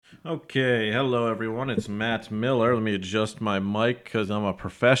Okay, hello everyone. It's Matt Miller. Let me adjust my mic because I'm a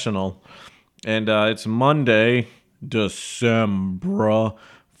professional. And it's Monday, December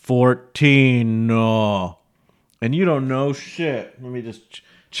 14. And you don't know shit. Let me just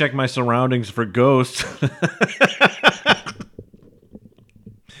check my surroundings for ghosts.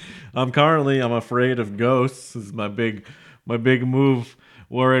 I'm afraid of ghosts. This is my big move.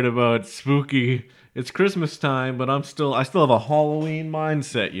 Worried about spooky. It's Christmas time, but I still have a Halloween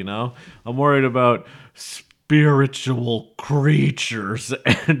mindset, you know? I'm worried about spiritual creatures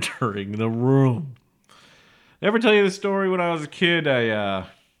entering the room. Ever tell you the story when I was a kid? I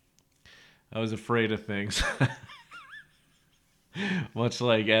was afraid of things. Much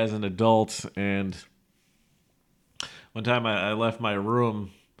like as an adult, and one time I left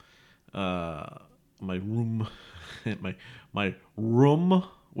uh my room my my room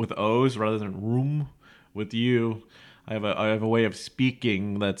with O's rather than room with you. I have a way of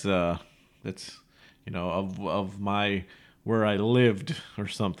speaking that's of my where I lived or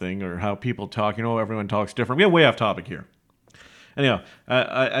something, or how people talk. Everyone talks different. We get way off topic here. Anyhow,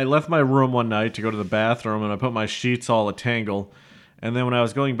 I left my room one night to go to the bathroom, and I put my sheets all a tangle. And then when I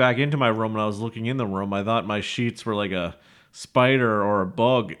was going back into my room and I was looking in the room, I thought my sheets were like a spider or a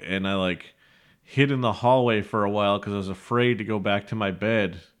bug, and I like hid in the hallway for a while because I was afraid to go back to my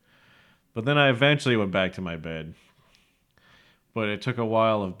bed. But then I eventually went back to my bed. But it took a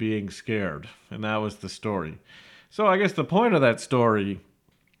while of being scared, and that was the story. So I guess the point of that story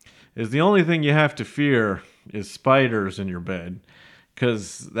is the only thing you have to fear is spiders in your bed,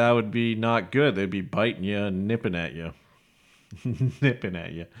 because that would be not good. They'd be biting you and nipping at you. Nipping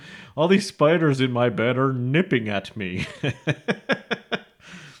at you. All these spiders in my bed are nipping at me.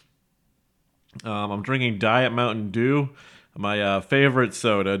 I'm drinking Diet Mountain Dew, my favorite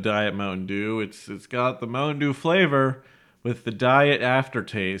soda, Diet Mountain Dew. It's got the Mountain Dew flavor with the diet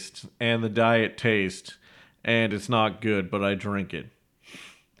aftertaste and the diet taste, and it's not good, but I drink it.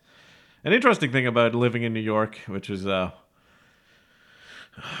 An interesting thing about living in New York, which is an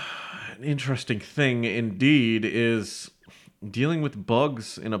interesting thing indeed, is dealing with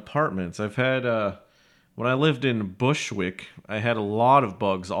bugs in apartments. I've had when I lived in Bushwick, I had a lot of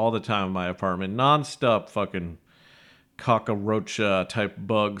bugs all the time in my apartment, nonstop fucking cockroach type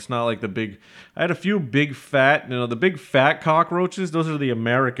bugs. Not like the big. I had a few big fat, the big fat cockroaches. Those are the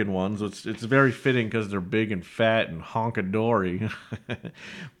American ones. It's very fitting because they're big and fat and honkadory. And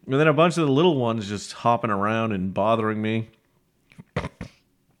then a bunch of the little ones just hopping around and bothering me.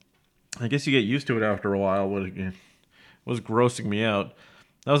 I guess you get used to it after a while, but it was grossing me out.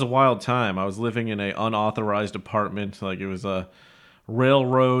 That was a wild time. I was living in a unauthorized apartment, like it was a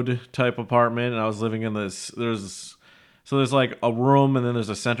railroad type apartment, and I was living in this. There's like a room, and then there's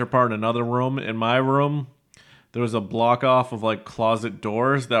a center part, and another room. In my room, there was a block off of like closet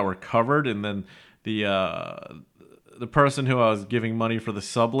doors that were covered, and then the uh, the person who I was giving money for the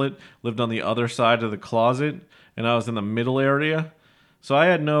sublet lived on the other side of the closet, and I was in the middle area. So I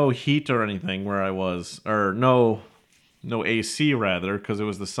had no heat or anything where I was, or no AC rather, because it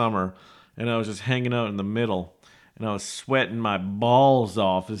was the summer, and I was just hanging out in the middle, and I was sweating my balls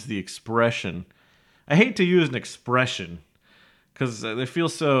off. Is the expression. I hate to use an expression because they feel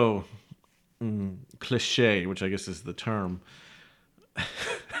so cliche, which I guess is the term.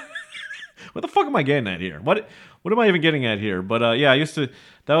 What the fuck am I getting at here? What am I even getting at here? But yeah, I used to.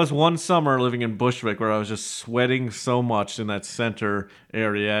 That was one summer living in Bushwick where I was just sweating so much in that center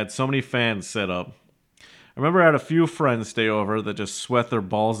area. I had so many fans set up. I remember I had a few friends stay over that just sweat their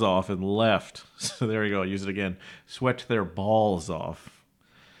balls off and left. So there you go. Use it again. Sweat their balls off,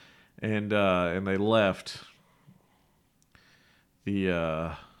 and they left the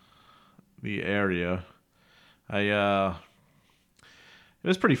uh, the area. I It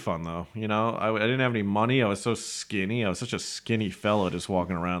was pretty fun though. I didn't have any money. I was so skinny. I was such a skinny fellow just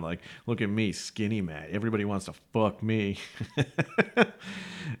walking around like, look at me, skinny Matt. Everybody wants to fuck me.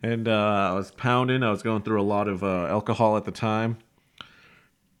 And I was pounding. I was going through a lot of alcohol at the time.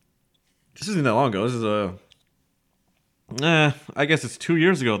 This isn't that long ago. This is I guess it's 2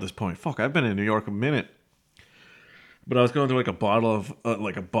 years ago at this point. Fuck, I've been in New York a minute. But I was going through like a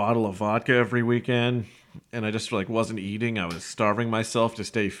bottle of vodka every weekend, and I just like wasn't eating. I was starving myself to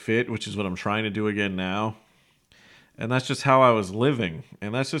stay fit, which is what I'm trying to do again now. And that's just how I was living.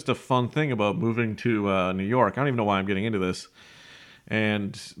 And that's just a fun thing about moving to New York. I don't even know why I'm getting into this.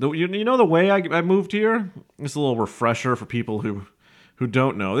 And you know the way I moved here. It's a little refresher for people who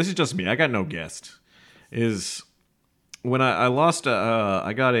don't know. This is just me. I got no guest. Is when I lost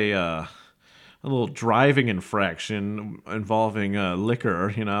I got a little driving infraction involving liquor,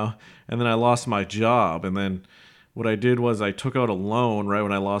 and then I lost my job, and then what I did was I took out a loan right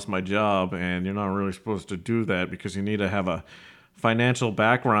when I lost my job, and you're not really supposed to do that because you need to have a financial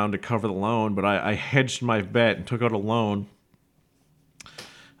background to cover the loan. But I hedged my bet and took out a loan,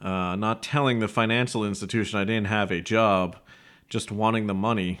 not telling the financial institution I didn't have a job, just wanting the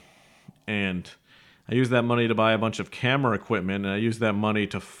money. And I used that money to buy a bunch of camera equipment, and I used that money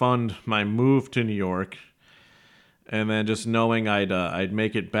to fund my move to New York. And then just knowing I'd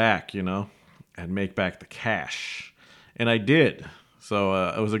make it back, I'd make back the cash, and I did. So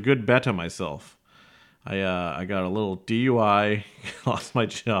it was a good bet on myself. I got a little DUI, lost my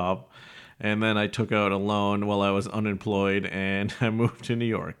job, and then I took out a loan while I was unemployed, and I moved to New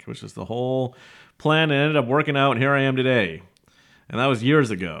York, which is the whole plan. It ended up working out, and here I am today. And that was years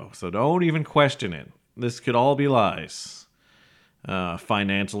ago, so don't even question it. This could all be lies.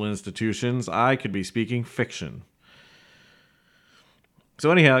 Financial institutions, I could be speaking fiction. So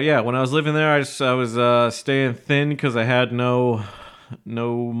anyhow, yeah, when I was living there, I was staying thin because I had no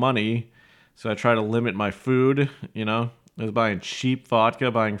money. So I tried to limit my food, I was buying cheap vodka,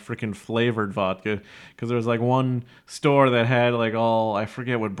 buying freaking flavored vodka, because there was like one store that had like I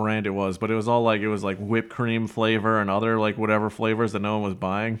forget what brand it was, but it was like whipped cream flavor and other like whatever flavors that no one was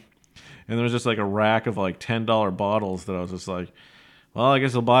buying. And there was just like a rack of like $10 bottles that I was just like, well, I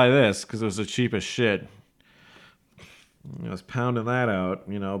guess I'll buy this because it was the cheapest shit. I was pounding that out,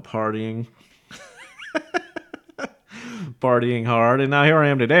 partying. Partying hard. And now here I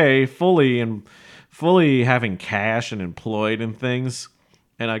am today, fully having cash and employed and things.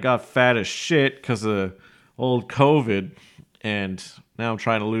 And I got fat as shit because of old COVID. And now I'm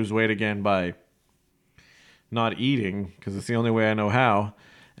trying to lose weight again by not eating because it's the only way I know how.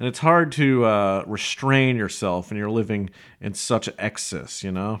 And it's hard to restrain yourself when you're living in such excess,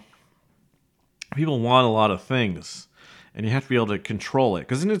 People want a lot of things. And you have to be able to control it.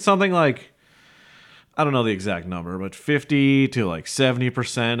 Because isn't it something like, I don't know the exact number, but 50 to like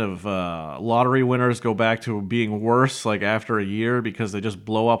 70% of lottery winners go back to being worse like after a year because they just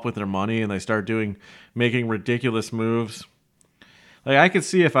blow up with their money and they start making ridiculous moves. Like I could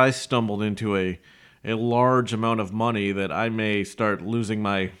see if I stumbled into a large amount of money that I may start losing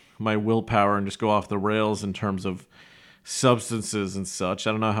my willpower and just go off the rails in terms of substances and such.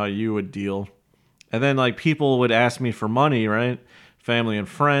 I don't know how you would deal. And then, like, people would ask me for money, right? Family and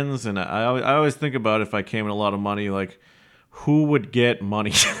friends. And I always think about if I came in a lot of money, like, who would get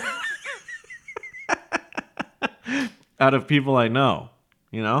money out of people I know,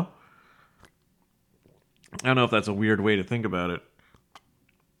 I don't know if that's a weird way to think about it.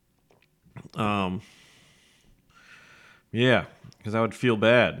 Yeah, because I would feel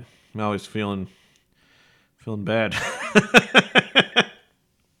bad. I'm always feeling bad.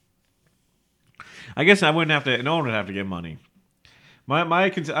 I guess no one would have to get money.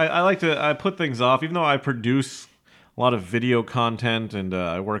 I put things off, even though I produce a lot of video content and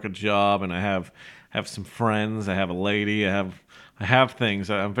I work a job and I have some friends, I have a lady, I have things.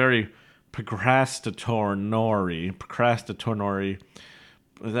 I'm very procrastinatory.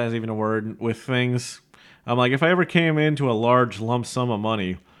 Is that even a word? With things. I'm like, if I ever came into a large lump sum of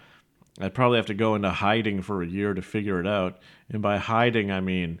money, I'd probably have to go into hiding for a year to figure it out. And by hiding, I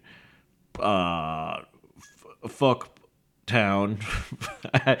mean fuck town.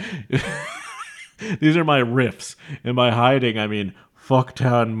 These are my riffs, and by hiding I mean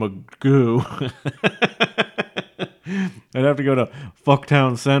fucktown Magoo. I'd have to go to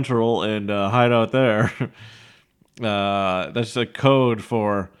Fucktown Central and hide out there. That's a code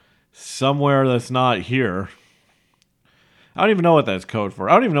for somewhere that's not here. I don't even know what that's code for.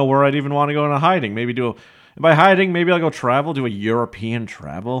 I don't even know where I'd even want to go into hiding. By hiding, maybe I'll go travel, do a European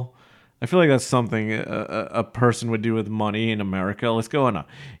travel. I feel like that's something a person would do with money in America. Let's go on a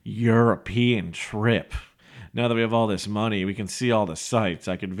European trip. Now that we have all this money, we can see all the sights.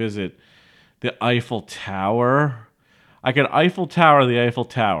 I could visit the Eiffel Tower. I could Eiffel Tower the Eiffel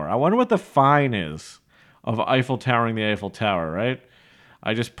Tower. I wonder what the fine is of Eiffel Towering the Eiffel Tower, right?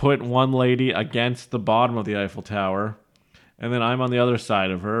 I just put one lady against the bottom of the Eiffel Tower, and then I'm on the other side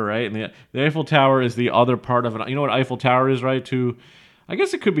of her, right? And the Eiffel Tower is the other part of it. You know what Eiffel Tower is, right? I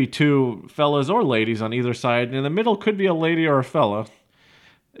guess it could be two fellas or ladies on either side, and in the middle could be a lady or a fella.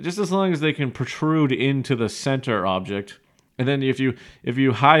 Just as long as they can protrude into the center object. And then if you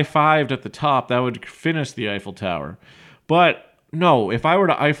high-fived at the top, that would finish the Eiffel Tower. But no, if I were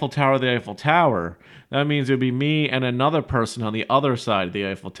to Eiffel Tower the Eiffel Tower, that means it would be me and another person on the other side of the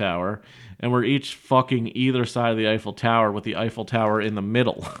Eiffel Tower, and we're each fucking either side of the Eiffel Tower with the Eiffel Tower in the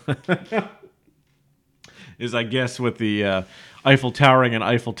middle. Is, I guess, what the Eiffel Towering and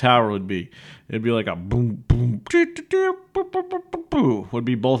Eiffel Tower would be. It'd be like a boom, boom, would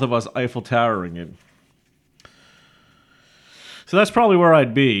be both of us Eiffel Towering it. So that's probably where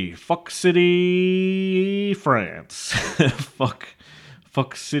I'd be. Fuck City, France.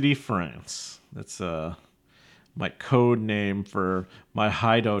 Fuck City, France. That's my code name for my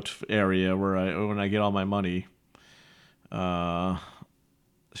hideout area when I get all my money. Shout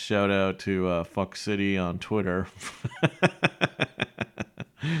out to Fuck City on Twitter.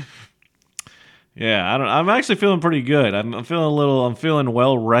 Yeah, I'm actually feeling pretty good. I'm feeling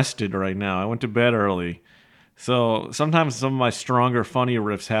well rested right now. I went to bed early. So sometimes some of my stronger, funny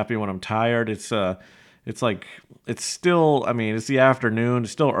riffs happen when I'm tired. It's like it's still. I mean, it's the afternoon.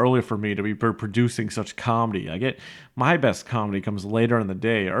 It's still early for me to be producing such comedy. I get my best comedy comes later in the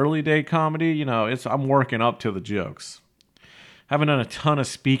day. Early day comedy, I'm working up to the jokes. Haven't done a ton of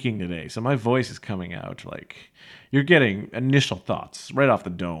speaking today, so my voice is coming out like you're getting initial thoughts right off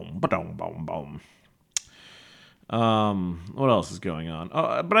the dome. Ba-dum, boom, boom. What else is going on?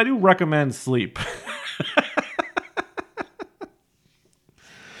 But I do recommend sleep.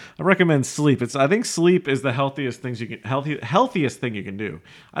 I recommend sleep. I think sleep is the healthiest thing you can do.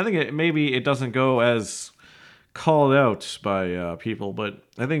 I think maybe it doesn't go as called out by people, but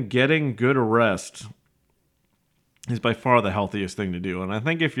I think getting good rest is by far the healthiest thing to do. And I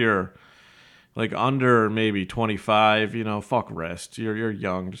think if you're like under maybe 25, fuck rest. You're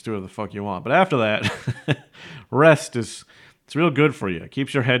young, just do what the fuck you want. But after that, rest it's real good for you. It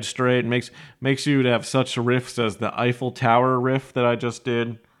keeps your head straight, makes you to have such riffs as the Eiffel Tower riff that I just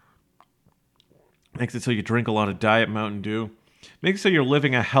did. Makes it so you drink a lot of Diet Mountain Dew. Makes it so you're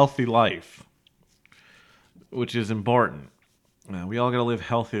living a healthy life, which is important. We all got to live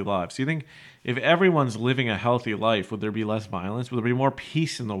healthy lives. Do you think if everyone's living a healthy life, would there be less violence? Would there be more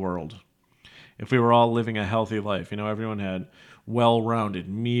peace in the world if we were all living a healthy life? Everyone had well-rounded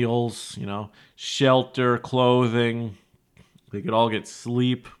meals, shelter, clothing. They could all get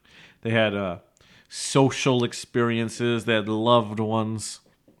sleep. They had social experiences. They had loved ones.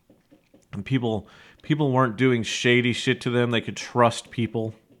 And people weren't doing shady shit to them. They could trust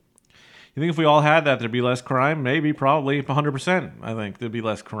people. You think if we all had that, there'd be less crime? Maybe, probably, 100%. I think there'd be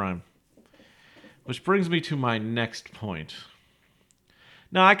less crime. Which brings me to my next point.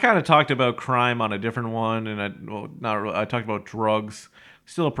 Now, I kind of talked about crime on a different one, and I talked about drugs.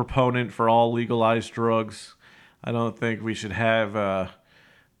 Still a proponent for all legalized drugs. I don't think we should have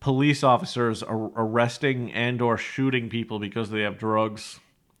police officers arresting and or shooting people because they have drugs.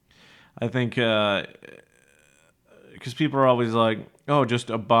 I think because people are always like, oh, just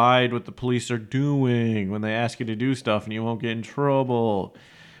abide what the police are doing when they ask you to do stuff and you won't get in trouble.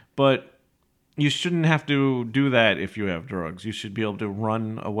 But you shouldn't have to do that if you have drugs. You should be able to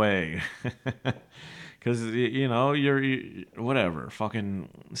run away. Because, you're whatever. Fucking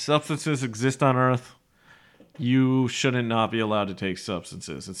substances exist on Earth. You shouldn't not be allowed to take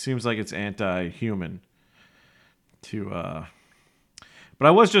substances. It seems like it's anti-human to... But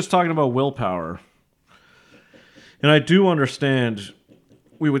I was just talking about willpower. And I do understand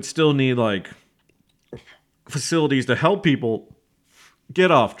we would still need, facilities to help people get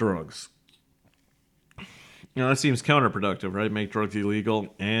off drugs. That seems counterproductive, right? Make drugs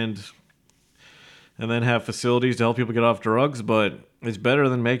illegal and then have facilities to help people get off drugs, but it's better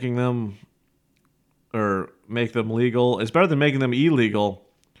than making them legal. It's better than making them illegal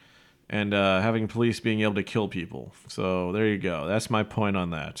and having police being able to kill people. So there you go. That's my point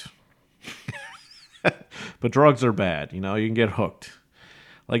on that. But drugs are bad. You can get hooked.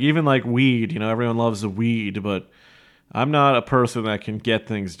 Even weed. Everyone loves the weed, but I'm not a person that can get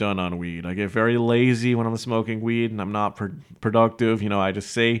things done on weed. I get very lazy when I'm smoking weed, and I'm not productive. I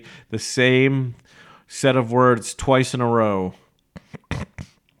just say the same set of words twice in a row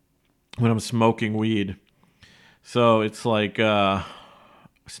when I'm smoking weed. So it's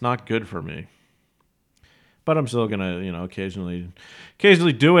it's not good for me. But I'm still gonna, occasionally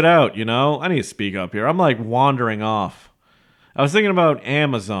do it out, I need to speak up here. I'm wandering off. I was thinking about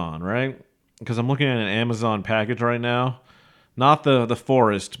Amazon, right? Because I'm looking at an Amazon package right now. Not the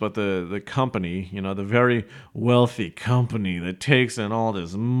forest, but the company, the very wealthy company that takes in all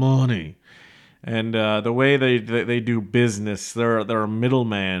this money. And the way they do business, they're a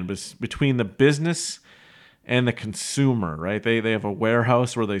middleman between the business and the consumer, right? They have a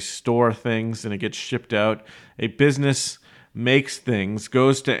warehouse where they store things and it gets shipped out. A business makes things,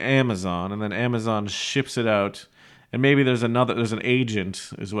 goes to Amazon, and then Amazon ships it out. And maybe there's an agent,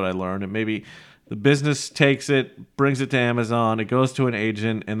 is what I learned. And maybe the business takes it, brings it to Amazon, it goes to an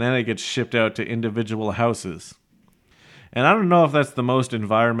agent, and then it gets shipped out to individual houses. And I don't know if that's the most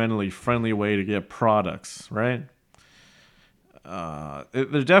environmentally friendly way to get products, right?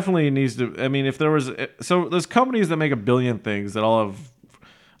 There definitely needs to... if there was... So there's companies that make a billion things that all have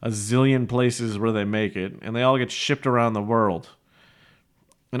a zillion places where they make it, and they all get shipped around the world.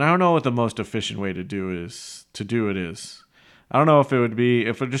 And I don't know what the most efficient way to do is to do it is. I don't know if it would be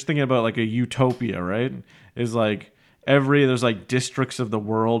if we're just thinking about like a utopia, right? Is like there's like districts of the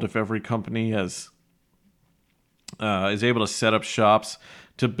world if every company has is able to set up shops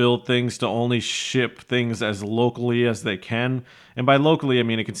to build things to only ship things as locally as they can. And by locally, I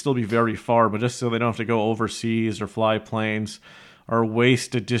mean it can still be very far, but just so they don't have to go overseas or fly planes or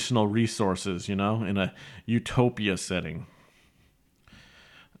waste additional resources, in a utopia setting.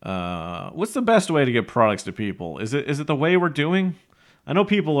 What's the best way to get products to people? Is it the way we're doing? I know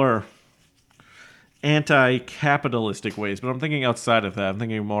people are anti-capitalistic ways, but I'm thinking outside of that. I'm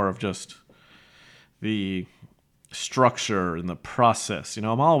thinking more of just the structure and the process. I'm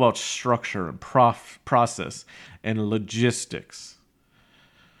all about structure and process and logistics.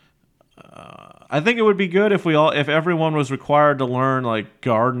 I think it would be good if everyone was required to learn like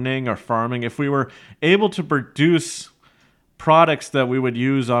gardening or farming. If we were able to produce products that we would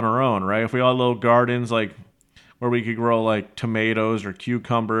use on our own, right? If we all had little gardens like where we could grow like tomatoes or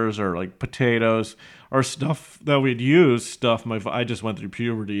cucumbers or like potatoes or stuff that we'd use. I just went through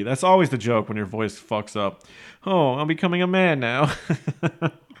puberty. That's always the joke when your voice fucks up. Oh, I'm becoming a man now.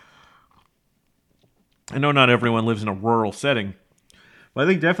 I know not everyone lives in a rural setting, but I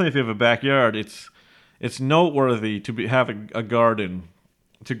think definitely if you have a backyard, it's noteworthy to have a garden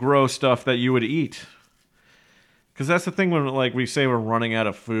to grow stuff that you would eat. Because that's the thing when like we say we're running out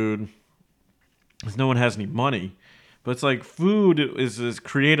of food, because no one has any money. But it's like food is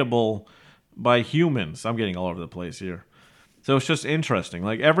creatable by humans. I'm getting all over the place here. So it's just interesting.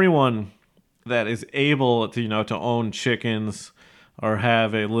 Like everyone that is able to own chickens or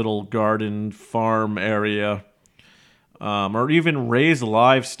have a little garden farm area, or even raise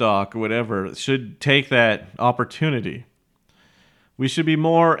livestock or whatever, should take that opportunity. We should be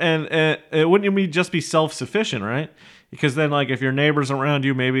more, and it wouldn't we just be self-sufficient, right? Because then, like, if your neighbors around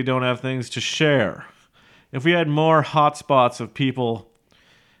you maybe don't have things to share, if we had more hotspots of people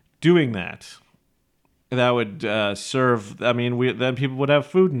doing that, that would serve. I mean, then people would have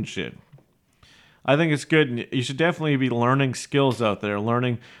food and shit. I think it's good. You should definitely be learning skills out there.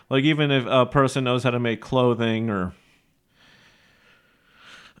 Learning, like, even if a person knows how to make clothing or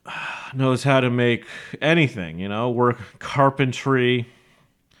knows how to make anything, work carpentry.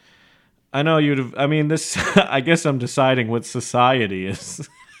 I know this, I guess I'm deciding what society is.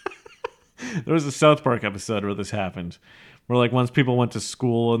 There was a South Park episode where this happened, where like once people went to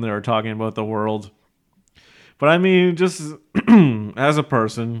school and they were talking about the world. But I mean, just as a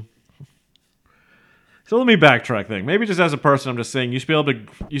person. So let me backtrack thing. Maybe just as a person, I'm just saying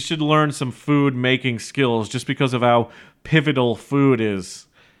you should learn some food making skills just because of how pivotal food is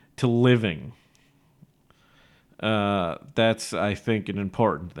to living. That's, I think, an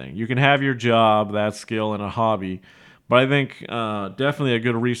important thing. You can have your job, that skill, and a hobby, but I think definitely a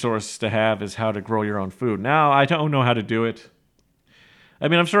good resource to have is how to grow your own food. Now, I don't know how to do it. I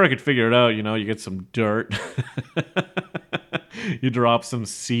mean, I'm sure I could figure it out. You get some dirt. You drop some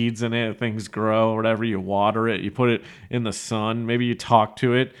seeds in it, things grow, or whatever. You water it. You put it in the sun. Maybe you talk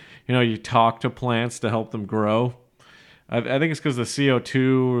to it. You talk to plants to help them grow. I think it's because the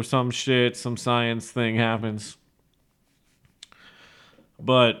CO2 or some shit, some science thing happens.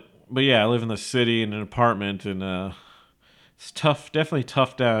 But yeah, I live in the city in an apartment, and it's tough. Definitely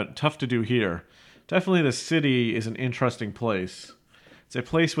tough to do here. Definitely, the city is an interesting place. It's a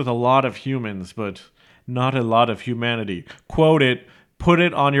place with a lot of humans, but not a lot of humanity. Quote it. Put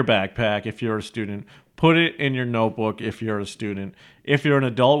it on your backpack if you're a student. Put it in your notebook if you're a student. If you're an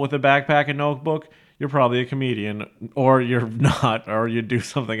adult with a backpack and notebook, you're probably a comedian, or you're not, or you do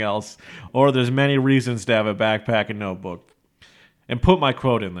something else, or there's many reasons to have a backpack and notebook. And put my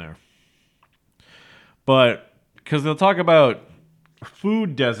quote in there. But, because they'll talk about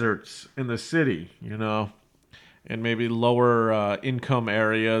food deserts in the city, and maybe lower income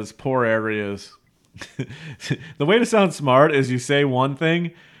areas, poor areas. The way to sound smart is you say one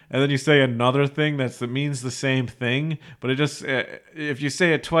thing, and then you say another thing that means the same thing, but it just, if you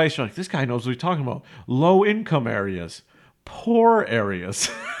say it twice, you're like, this guy knows what he's talking about. Low income areas, poor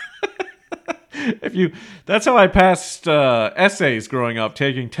areas. That's how I passed essays growing up,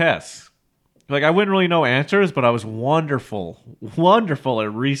 taking tests. Like, I wouldn't really know answers, but I was wonderful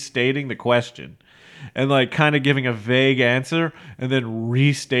at restating the question. And, like, kind of giving a vague answer, and then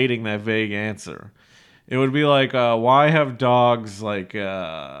restating that vague answer. It would be like, why have dogs, like,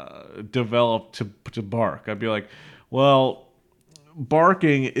 developed to bark? I'd be like, well,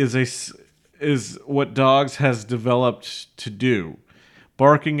 barking is what dogs has developed to do.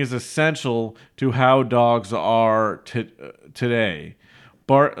 Barking is essential to how dogs are today.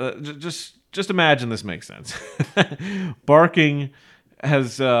 Just imagine this makes sense. Barking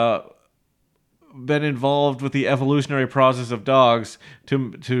has been involved with the evolutionary process of dogs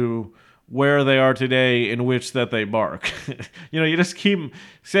to where they are today, in which that they bark. You just keep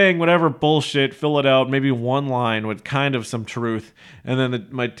saying whatever bullshit, fill it out, maybe one line with kind of some truth, and then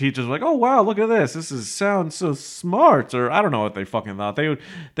my teachers were like, "Oh wow, look at this! Sounds so smart," or I don't know what they fucking thought.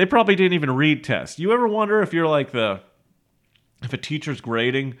 They probably didn't even read tests. You ever wonder if you're like if a teacher's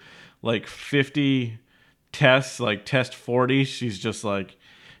grading like 50 tests, like test 40, she's just like,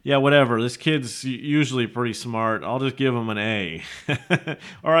 yeah, whatever. This kid's usually pretty smart. I'll just give him an A.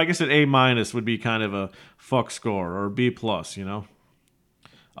 Or I guess an A minus would be kind of a fuck score, or B plus,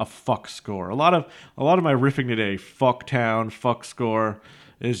 a fuck score. A lot of my riffing today, fuck town, fuck score,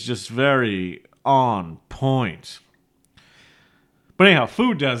 is just very on point. But anyhow,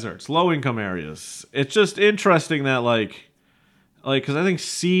 food deserts, low income areas. It's just interesting that because I think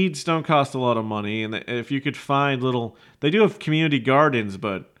seeds don't cost a lot of money, and if you could find they do have community gardens,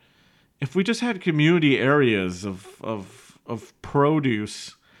 but if we just had community areas of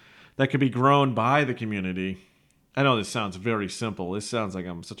produce that could be grown by the community. I know this sounds very simple. This sounds like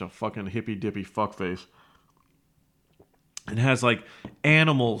I'm such a fucking hippy dippy fuckface. It has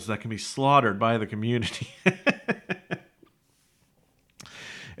animals that can be slaughtered by the community.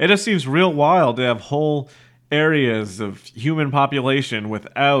 It just seems real wild to have whole areas of human population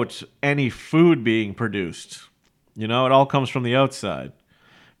without any food being produced. It all comes from the outside.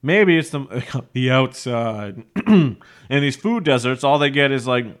 Maybe it's the outside. And these food deserts, all they get is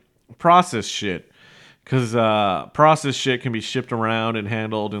processed shit. Because processed shit can be shipped around and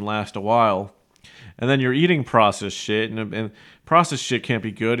handled and last a while. And then you're eating processed shit, and processed shit can't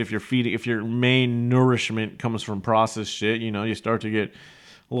be good if your main nourishment comes from processed shit. You start to get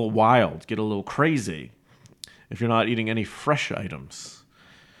a little wild, get a little crazy if you're not eating any fresh items.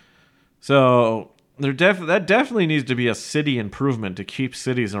 So that definitely needs to be a city improvement to keep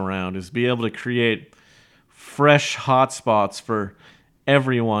cities around, is be able to create fresh hotspots for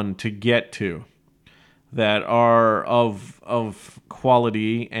everyone to get to that are of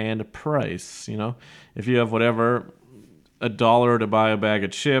quality and price. If you have $1 to buy a bag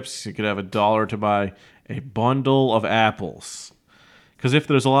of chips, you could have $1 to buy a bundle of apples. Because if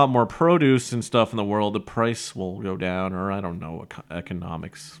there's a lot more produce and stuff in the world, the price will go down, or I don't know,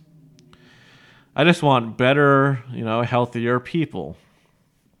 economics. I just want better, healthier people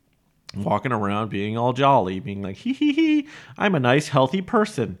walking around being all jolly, being like, hee hee hee, I'm a nice, healthy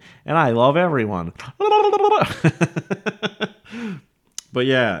person, and I love everyone. But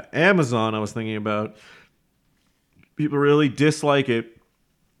yeah, Amazon, I was thinking about. People really dislike it,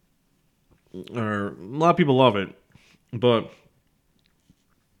 or a lot of people love it, but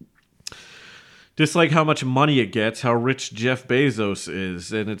dislike how much money it gets, how rich Jeff Bezos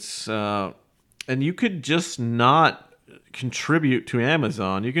is, and it's and you could just not contribute to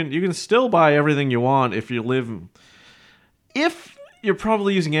Amazon. You can still buy everything you want if you're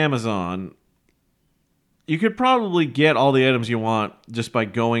probably using Amazon. You could probably get all the items you want just by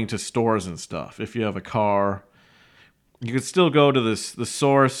going to stores and stuff. If you have a car, you could still go to the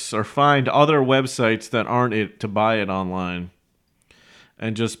source or find other websites that aren't it to buy it online,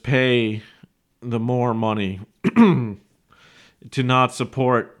 and just pay the more money to not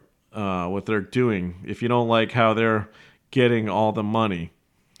support what they're doing if you don't like how they're getting all the money.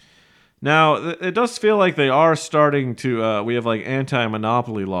 Now, it does feel like they are starting to, we have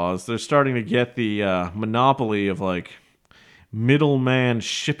anti-monopoly laws. They're starting to get the monopoly of middleman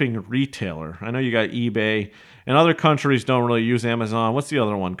shipping retailer. I know you got eBay, and other countries don't really use Amazon. What's the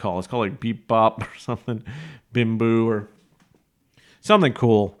other one called? It's called Beep Bop or something, Bimbo or something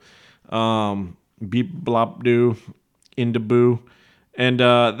cool. Beep Blop Doo, Indaboo, and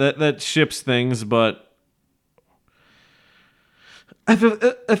that ships things. But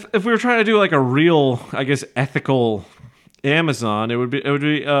if we were trying to do a real, I guess, ethical Amazon, it would be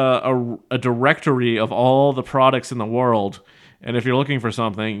a directory of all the products in the world. And if you're looking for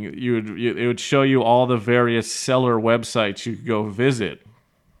something, it would show you all the various seller websites you could go visit,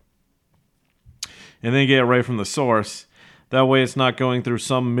 and then get it right from the source. That way, it's not going through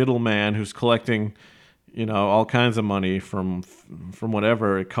some middleman who's collecting, all kinds of money from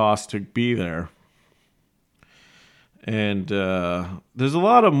whatever it costs to be there. And there's a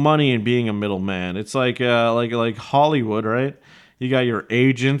lot of money in being a middleman. It's like Hollywood, right? You got your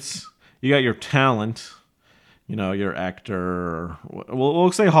agents, you got your talent, your actor.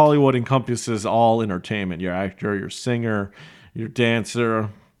 We'll say Hollywood encompasses all entertainment. Your actor, your singer, your dancer,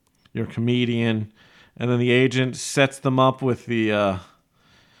 your comedian. And then the agent sets them up with the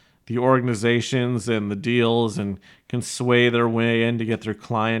organizations and the deals, and can sway their way in to get their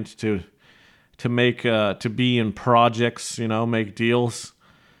client to to be in projects, make deals.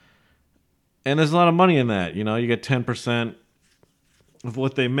 And there's a lot of money in that. You get 10% of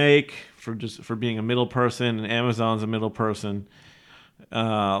what they make for being a middle person, and Amazon's a middle person.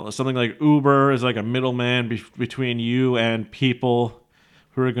 Something like Uber is like a middleman between you and people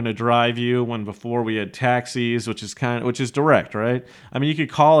who are going to drive you. When before we had taxis, which is direct, right? I mean, you could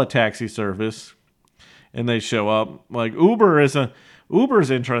call a taxi service and they show up. Like Uber's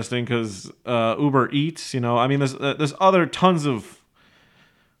interesting because Uber Eats. I mean, there's other tons of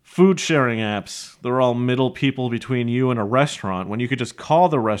food sharing apps. They're all middle people between you and a restaurant when you could just call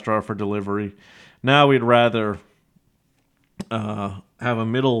the restaurant for delivery. Now we'd rather have a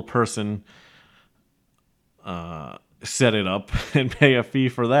middle person set it up and pay a fee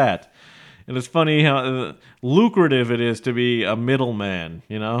for that. And it's funny how lucrative it is to be a middleman.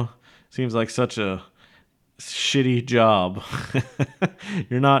 Seems like such a shitty job.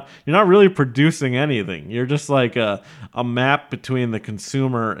 You're not really producing anything. You're just like a map between the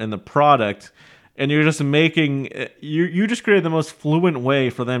consumer and the product, and you're just making you just created the most fluent way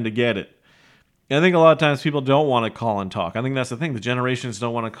for them to get it. And I think a lot of times people don't want to call and talk. I think that's the thing. The generations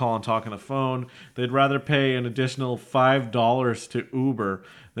don't want to call and talk on the phone. They'd rather pay an additional $5 to Uber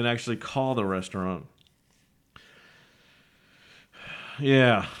than actually call the restaurant.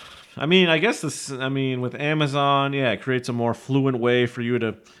 Yeah. I mean, I guess with Amazon, yeah, it creates a more fluent way for you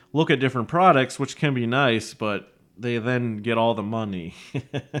to look at different products, which can be nice, but they then get all the money.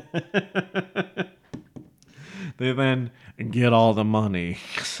 They then get all the money.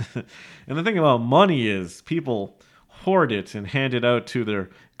 And the thing about money is people hoard it and hand it out to their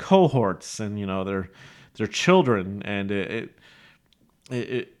cohorts and, their children. And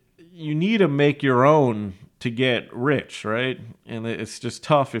you need to make your own to get rich, right? And it's just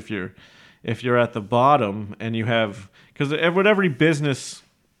tough if you're at the bottom and you have, because with every business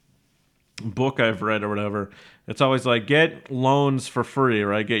book I've read or whatever, it's always like get loans for free,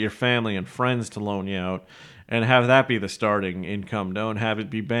 right? Get your family and friends to loan you out and have that be the starting income. Don't have it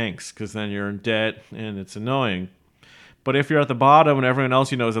be banks, because then you're in debt and it's annoying. But if you're at the bottom and everyone else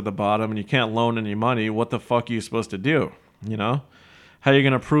you know is at the bottom and you can't loan any money, what the fuck are you supposed to do? How are you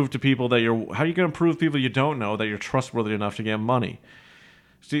going to prove to people how are you going to prove people you don't know that you're trustworthy enough to get money?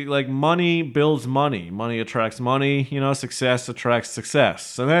 See, like money builds money. Money attracts money. Success attracts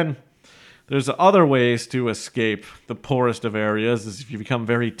success. And then there's other ways to escape the poorest of areas is if you become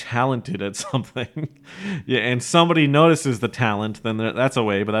very talented at something. Yeah, and somebody notices the talent, then that's a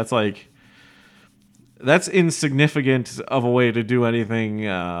way, but that's insignificant of a way to do anything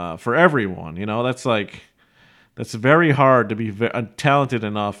for everyone. That's very hard to be talented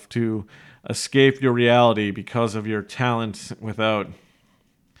enough to escape your reality because of your talent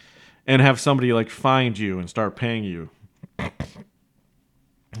and have somebody like find you and start paying you.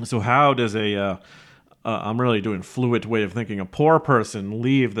 So how does I'm really doing fluid way of thinking, a poor person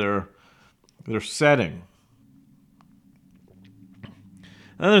leave their setting?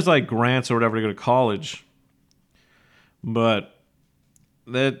 And there's like grants or whatever to go to college. But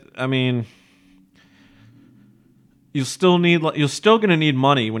you're still going to need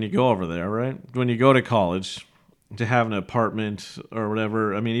money when you go over there, right? When you go to college to have an apartment or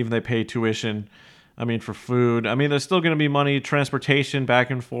whatever. Even they pay tuition. For food. There's still going to be money, transportation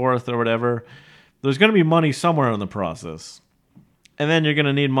back and forth or whatever. There's going to be money somewhere in the process. And then you're going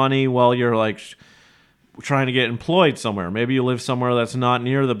to need money while you're like trying to get employed somewhere. Maybe you live somewhere that's not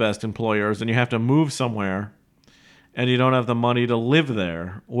near the best employers and you have to move somewhere and you don't have the money to live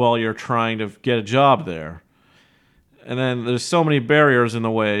there while you're trying to get a job there. And then there's so many barriers in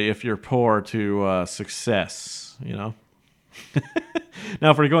the way if you're poor to success, Now,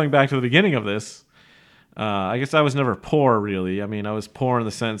 if we're going back to the beginning of this, I guess I was never poor, really. I was poor in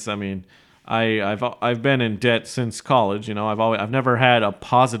the sense, I've been in debt since college. I've never had a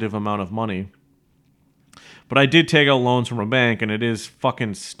positive amount of money. But I did take out loans from a bank, and it is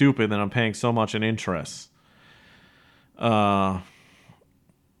fucking stupid that I'm paying so much in interest. So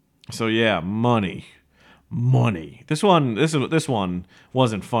yeah, money. This one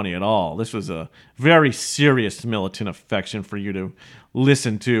wasn't funny at all. This was a very serious militant affection for you to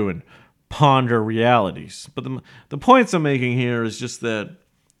listen to and ponder realities. But the points I'm making here is just that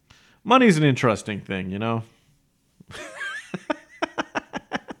money's an interesting thing,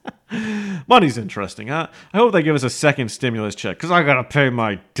 Money's interesting. I hope they give us a second stimulus check because I gotta pay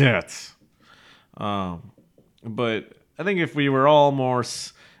my debts. But I think if we were all more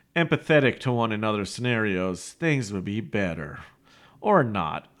empathetic to one another's scenarios, things would be better. Or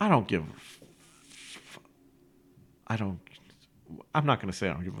not. I'm not going to say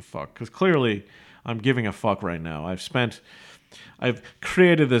I don't give a fuck, because clearly I'm giving a fuck right now. I've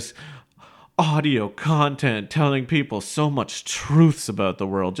created this audio content telling people so much truths about the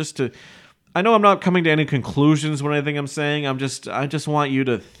world just to I know I'm not coming to any conclusions with anything I'm saying. I just want you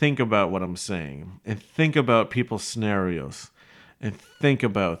to think about what I'm saying and think about people's scenarios and think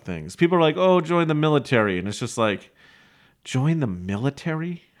about things. People are like, "Oh, join the military." And it's just like, "Join the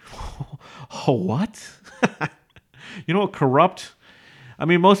military?" Oh, what? You know what corrupt? I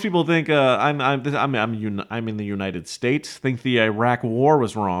mean, most people think I'm in the United States. Think the Iraq War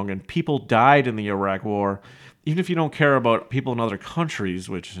was wrong, and people died in the Iraq War. Even if you don't care about people in other countries,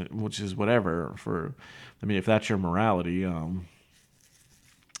 which is whatever. I mean, if that's your morality,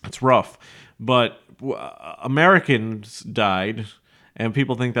 it's rough. But Americans died, and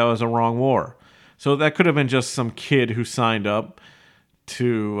people think that was a wrong war. So that could have been just some kid who signed up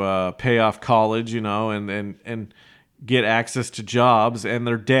to pay off college, and get access to jobs, and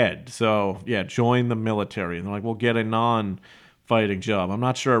they're dead. So, yeah, join the military. And they're like, we'll get a non-fighting job. I'm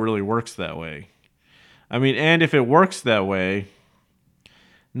not sure it really works that way. I mean, and if it works that way,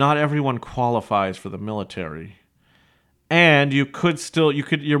 not everyone qualifies for the military. And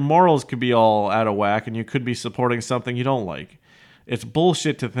your morals could be all out of whack, and you could be supporting something you don't like. It's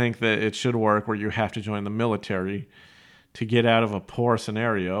bullshit to think that it should work where you have to join the military to get out of a poor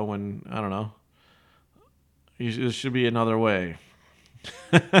scenario when, I don't know, it should be another way.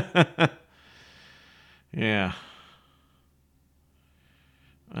 Yeah.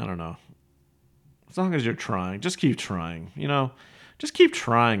 I don't know. As long as you're trying, just keep trying. Just keep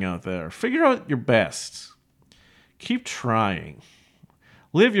trying out there. Figure out your best. Keep trying.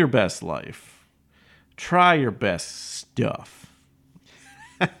 Live your best life. Try your best stuff.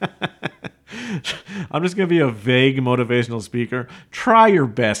 I'm just going to be a vague motivational speaker. Try your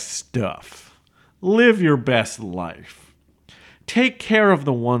best stuff. Live your best life. Take care of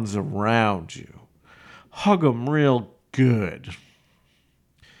the ones around you. Hug them real good.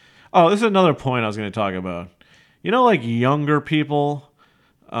 Oh, this is another point I was going to talk about. Like younger people,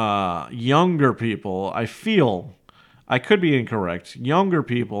 I feel, I could be incorrect. Younger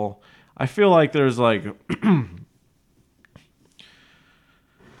people, I feel like there's like,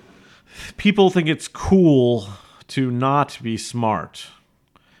 people think it's cool to not be smart.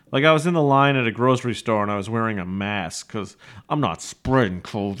 Like, I was in the line at a grocery store and I was wearing a mask because I'm not spreading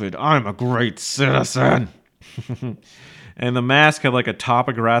COVID. I'm a great citizen. And the mask had like a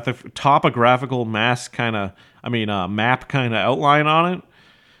topographical map kind of outline on it.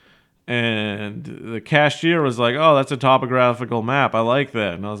 And the cashier was like, "Oh, that's a topographical map. I like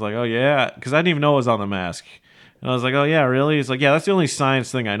that." And I was like, "Oh, yeah." Because I didn't even know it was on the mask. And I was like, "Oh, yeah, really?" He's like, "Yeah, that's the only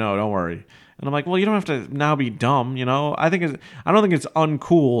science thing I know. Don't worry." And I'm like, well, you don't have to now be dumb, I don't think it's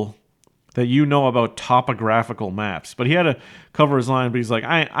uncool that you know about topographical maps. But he had to cover his line, but he's like,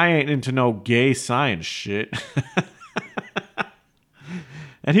 I ain't into no gay science shit.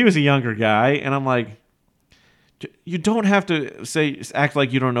 And he was a younger guy, and I'm like, you don't have to act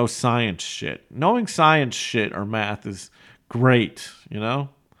like you don't know science shit. Knowing science shit or math is great,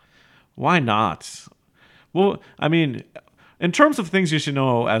 Why not? Well, I mean, in terms of things you should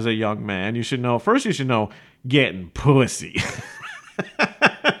know as a young man, you should know getting pussy.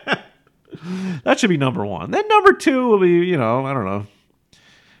 That should be number one. Then number two will be, I don't know,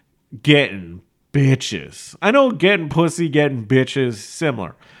 getting bitches. I know getting pussy, getting bitches,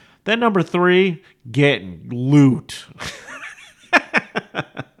 similar. Then number three, getting loot.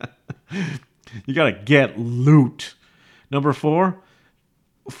 You gotta get loot. Number four,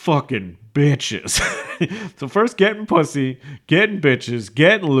 fucking bitches. So first getting pussy, getting bitches,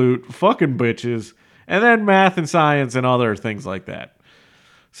 getting loot, fucking bitches, and then math and science and other things like that.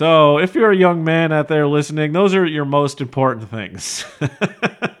 So if you're a young man out there listening, those are your most important things.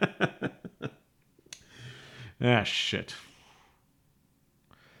 Shit.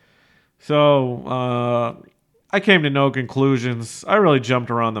 So I came to no conclusions. I really jumped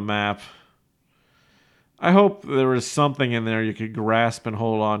around the map. I hope there was something in there you could grasp and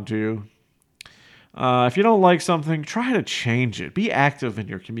hold on to. If you don't like something, try to change it. Be active in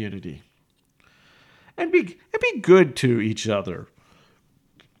your community. And be good to each other.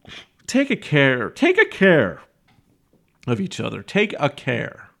 Take a care of each other. Take a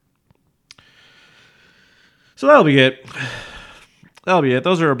care. So that'll be it.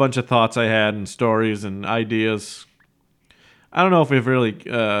 Those are a bunch of thoughts I had and stories and ideas. I don't know if we've really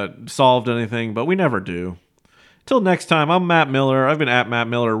solved anything, but we never do. Till next time, I'm Matt Miller. I've been at Matt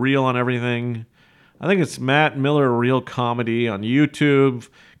Miller Real on everything. I think it's Matt Miller Real Comedy on YouTube.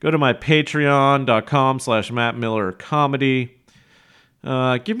 Go to my patreon.com/Matt Miller Comedy.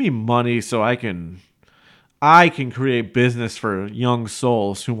 Give me money so I can create business for young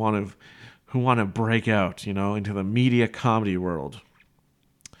souls who want to break out, into the media comedy world.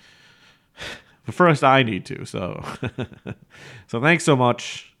 But first, I need to. So, so thanks so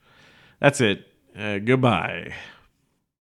much. That's it. Goodbye.